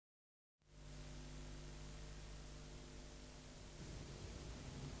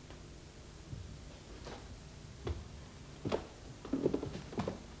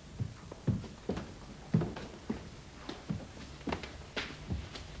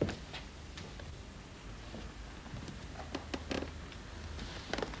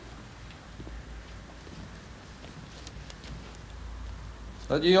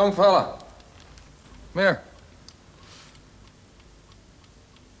That you young fella? Come here.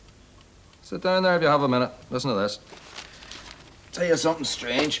 Sit down there if you have a minute. Listen to this. Tell you something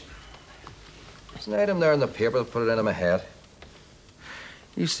strange. There's an item there in the paper that put it into my head.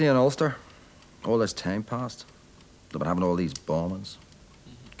 You see in Ulster, all this time passed. They've been having all these bombings,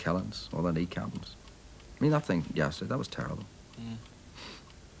 killings, all the knee campings. I mean, that thing yesterday, that was terrible.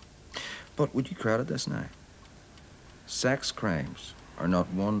 But would you credit this now? Sex crimes are not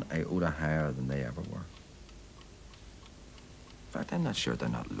one iota higher than they ever were. In fact, I'm not sure they're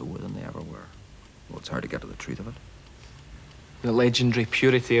not lower than they ever were. Well, it's hard to get to the truth of it. The legendary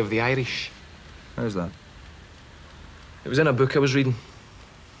purity of the Irish. How's that? It was in a book I was reading.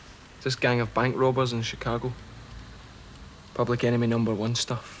 This gang of bank robbers in Chicago. Public enemy #1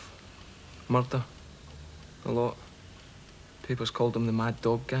 stuff. Murder. A lot. Papers called them the Mad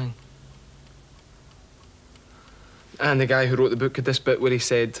Dog Gang. And the guy who wrote the book had this bit where he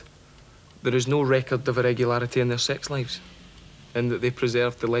said, there is no record of irregularity in their sex lives, and that they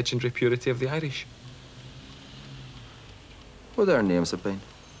preserved the legendary purity of the Irish. What would their names have been?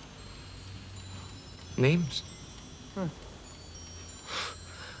 Names?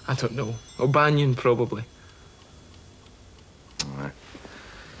 I don't know. O'Banion, probably. All right.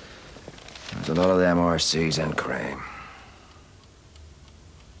 There's a lot of them RCs in crime.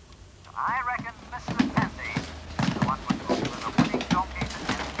 I reckon Mr. Candy is the one with the winning donkey to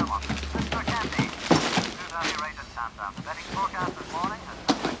come on. Mr. Candy, 2:30 rate at Sandown. Betting forecast this morning has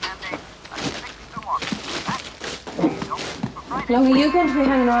Mr. Candy at 6-1. These donkeys for Friday. How long are you going to be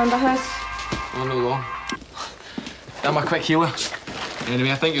hanging around the house? Oh, no long. I'm a quick healer.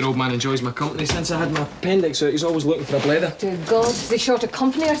 Anyway, I think your old man enjoys my company. Since I had my appendix out, he's always looking for a blether. Dear God, is he short of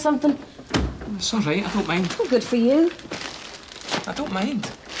company or something? It's all right, I don't mind. Oh, good for you. I don't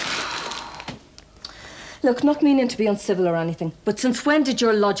mind. Look, not meaning to be uncivil or anything, but since when did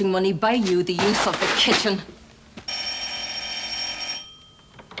your lodging money buy you the use of the kitchen?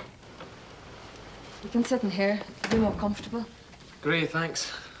 You can sit in here. It'll be more comfortable. Great,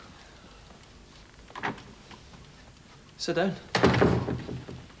 thanks. Sit down.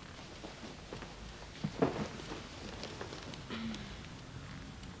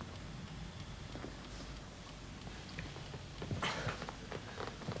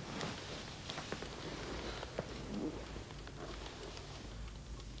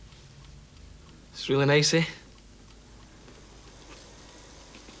 It's really nice, eh?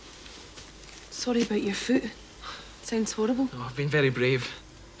 Sorry about your foot. Sounds horrible. Oh, I've been very brave.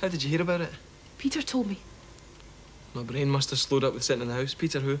 How did you hear about it? Peter told me. My brain must have slowed up with sitting in the house.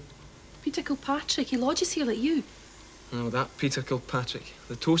 Peter who? Peter Kilpatrick. He lodges here like you. Oh, that Peter Kilpatrick.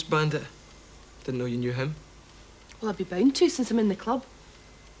 The toast bandit. Didn't know you knew him. Well, I'd be bound to since I'm in the club.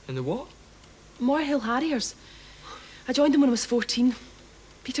 In the what? Moorhill Harriers. I joined them when I was 14.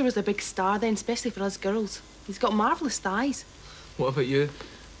 Peter was a big star then, especially for us girls. He's got marvellous thighs. What about you?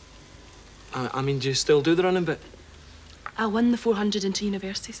 I mean, do you still do the running bit? I won the 400 into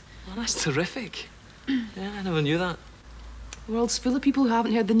universities. Oh, that's terrific. Yeah, I never knew that. The world's full of people who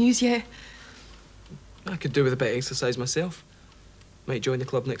haven't heard the news yet. I could do with a bit of exercise myself. Might join the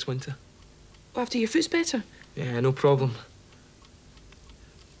club next winter. After your foot's better. Yeah, no problem.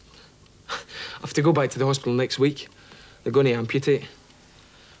 I have to go back to the hospital next week. They're going to amputate.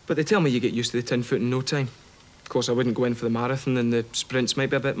 But they tell me you get used to the 10 foot in no time. Of course, I wouldn't go in for the marathon, and the sprints might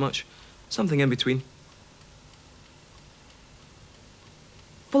be a bit much. Something in between.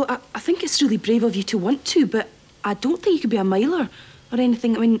 Well, I think it's really brave of you to want to, but I don't think you could be a miler or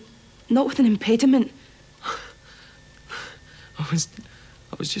anything. I mean, not with an impediment. I was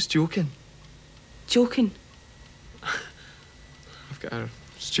just joking. Joking? I've got a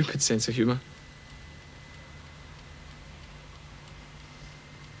stupid sense of humour.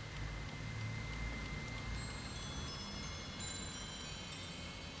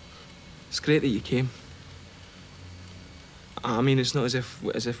 It's great that you came. I mean, it's not as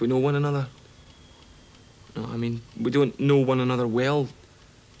if we know one another. No, I mean, we don't know one another well.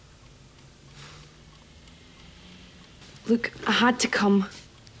 Look, I had to come.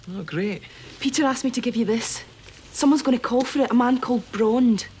 Oh, great. Peter asked me to give you this. Someone's going to call for it, a man called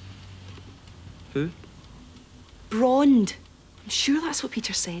Brond. Who? Brond. I'm sure that's what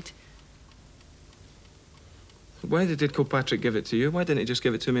Peter said. Why did Kilpatrick give it to you? Why didn't he just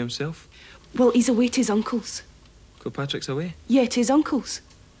give it to me himself? Well, he's away to his uncle's. Kilpatrick's away? Yeah, to his uncle's.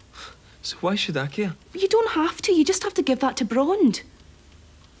 So why should I care? You don't have to. You just have to give that to Brond.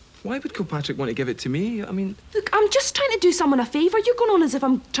 Why would Kilpatrick want to give it to me? I mean... Look, I'm just trying to do someone a favour. You're going on as if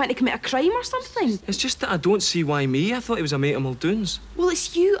I'm trying to commit a crime or something. It's just that I don't see why me. I thought he was a mate of Muldoon's. Well,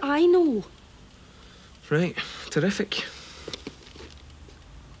 it's you I know. Right. Terrific.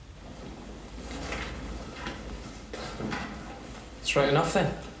 It's right enough then.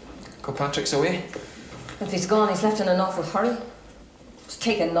 Kilpatrick's away. If he's gone, he's left in an awful hurry. He's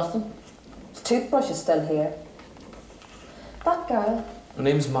taking nothing. His toothbrush is still here. That girl. Her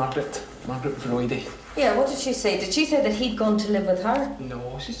name's Margaret. Margaret Brody. Yeah, what did she say? Did she say that he'd gone to live with her?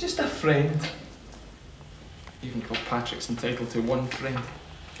 No, she's just a friend. Even Kilpatrick's entitled to one friend.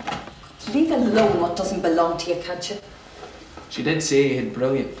 Leave alone what doesn't belong to you, can't you? She did say he had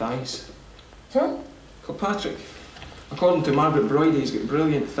brilliant thighs. Huh? Kilpatrick. According to Margaret Brody, he's got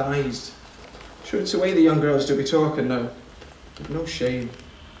brilliant thighs. Sure, it's the way the young girls do be talking now. With no shame.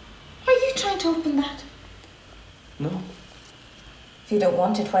 Are you trying to open that? No. If you don't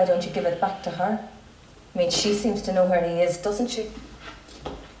want it, why don't you give it back to her? I mean, she seems to know where he is, doesn't she?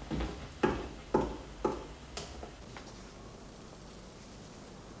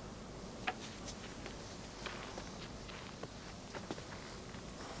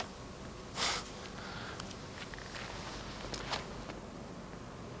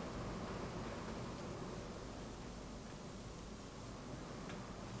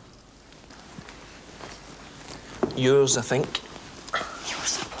 Yours, I think. You were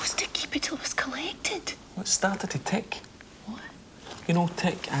supposed to keep it till it was collected. Well, it started to tick. What? You know,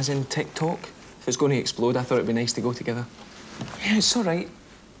 tick as in tick-tock. If it's going to explode, I thought it'd be nice to go together. Yeah, it's all right.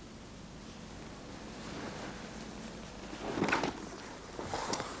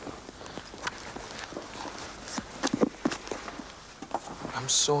 I'm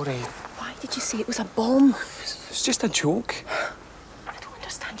sorry. Why did you say it was a bomb? It's just a joke. I don't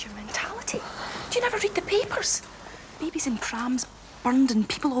understand your mentality. Do you never read the papers? Babies in prams, burned and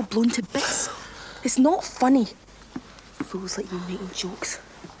people all blown to bits. It's not funny. Fools like you making jokes.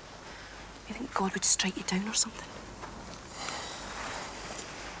 You think God would strike you down or something?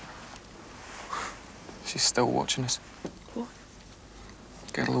 She's still watching us. What?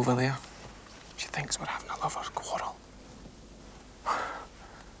 Girl over there. She thinks we're having a lover's quarrel.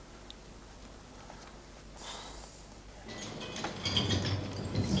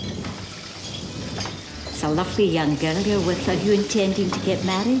 It's a lovely young girl you're with. Are you intending to get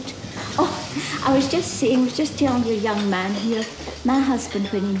married? Oh, I was just telling your young man here, my husband,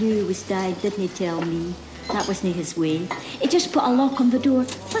 when he knew he was died, didn't he tell me? That wasn't his way. He just put a lock on the door.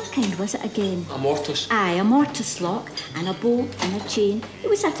 What kind was it again? A mortise. Aye, a mortise lock and a bolt and a chain. He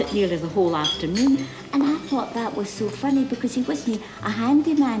was at it nearly the whole afternoon, and I thought that was so funny because he wasn't a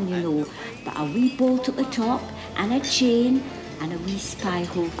handyman, you know, but a wee bolt at the top and a chain and a wee spy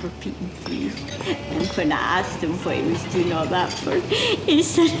hole for peeping through. And when I asked him what he was doing all that for, he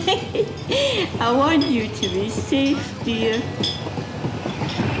said, I want you to be safe, dear.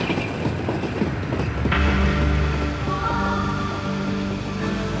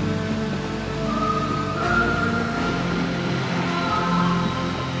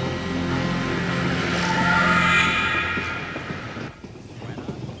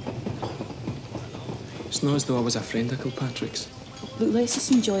 It's not as though I was a friend of Kilpatrick's. Look, let's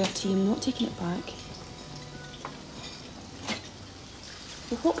just enjoy our tea. I'm not taking it back.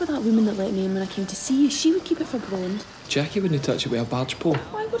 Well, what about that woman that let me in when I came to see you? She would keep it for Brond. Jackie wouldn't touch it with a barge pole.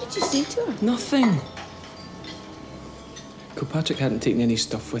 Why? What did you say to her? Nothing. Kilpatrick hadn't taken any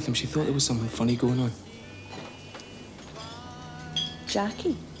stuff with him. She thought there was something funny going on.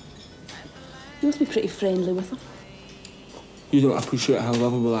 Jackie? You must be pretty friendly with her. You don't appreciate how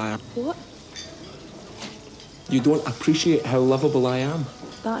lovable I am. What? You don't appreciate how lovable I am.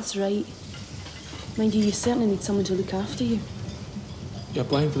 That's right. Mind you, you certainly need someone to look after you. You're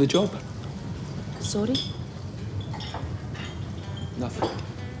applying for the job? Sorry? Nothing.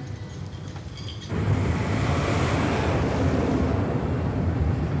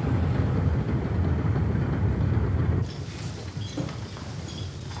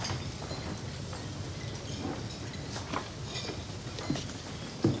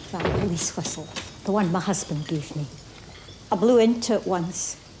 That police whistle, the one my husband gave me. I blew into it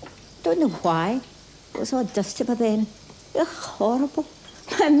once. Don't know why. It was all dusty by then. Ugh, horrible.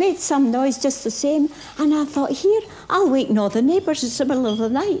 It made some noise just the same, and I thought, here, I'll waken all the neighbours. It's the middle of the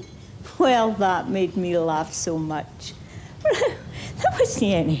night. Well, that made me laugh so much. There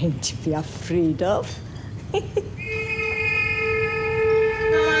wasn't anything to be afraid of.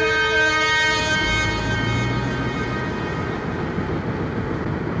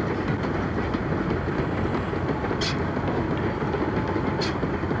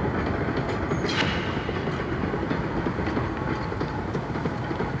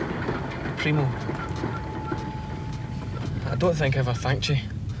 Primo, I don't think I ever thanked you.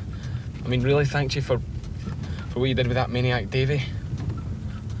 I mean, really thanked you for what you did with that maniac Davy.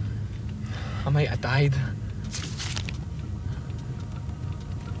 I might have died.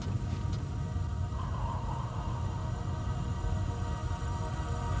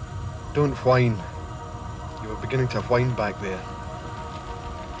 Don't whine. You were beginning to whine back there.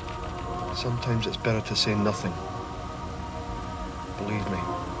 Sometimes it's better to say nothing. Believe me,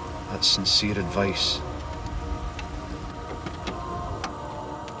 that's sincere advice.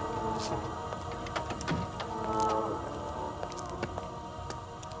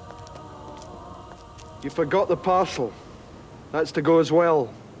 You forgot the parcel. That's to go as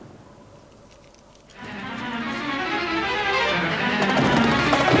well.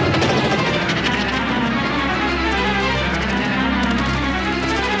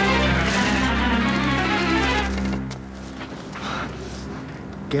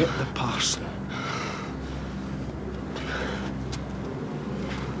 Get the parcel.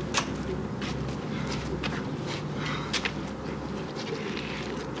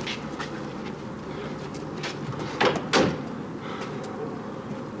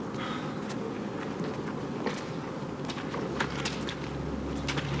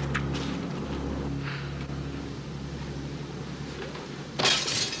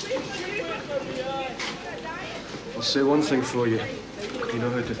 I'll say one thing for you. You know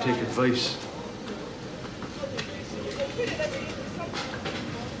how to take advice.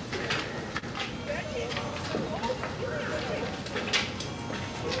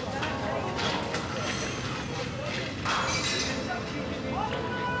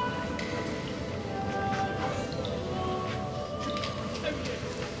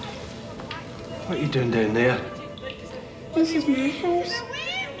 What are you doing down there? This is my house.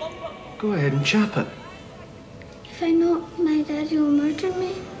 Go ahead and chap it. If I not, my daddy will murder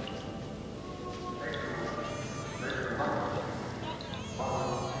me.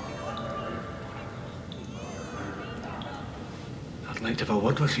 I'd like to have a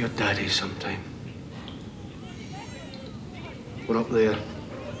word with your daddy sometime. We're up there.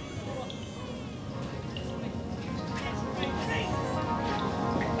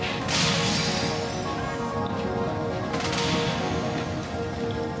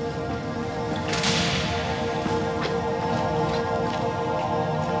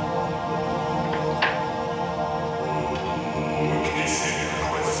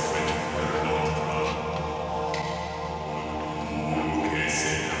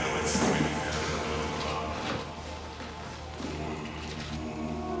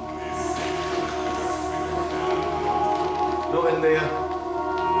 Not in there.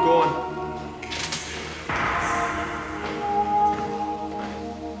 Go on.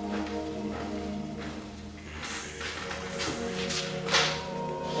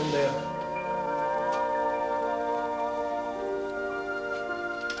 In there.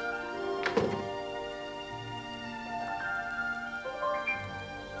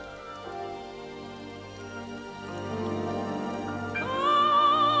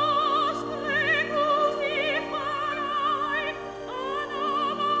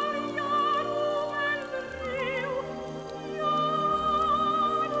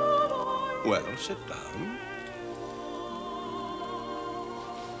 Well, sit down.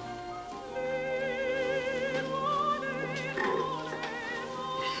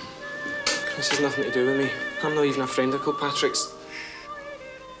 This has nothing to do with me. I'm not even a friend of Kilpatrick's.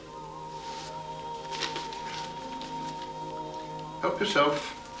 Help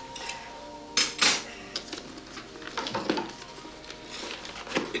yourself.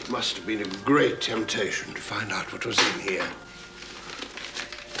 It must have been a great temptation to find out what was in here.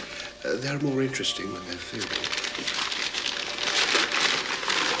 They're more interesting when they're filled.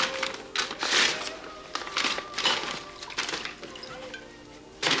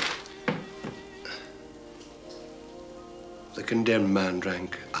 The condemned man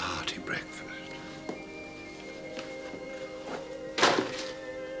drank a hearty breakfast.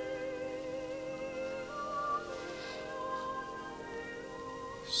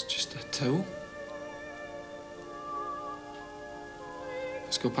 It's just a towel.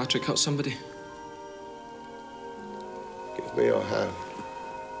 Has Kilpatrick hurt somebody? Give me your hand.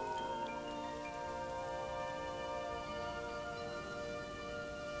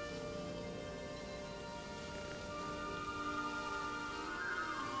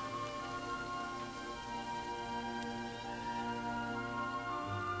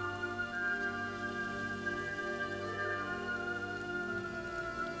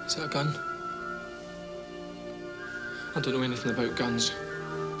 Is that a gun? I don't know anything about guns.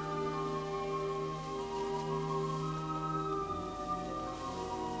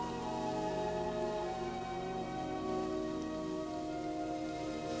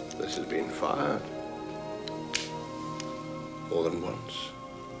 This has been fired. More than once.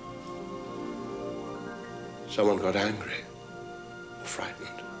 Someone got angry or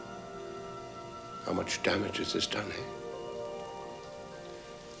frightened. How much damage has this done, eh?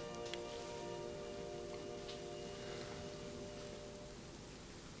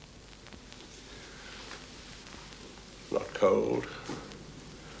 cold,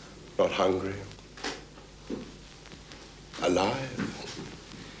 not hungry, alive,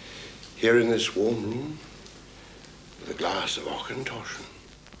 here in this warm room, with a glass of Auchentoshan.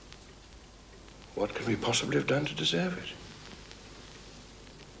 What can we possibly have done to deserve it?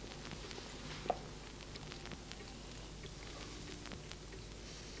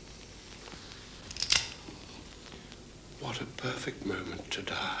 What a perfect moment to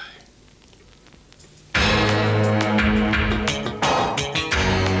die.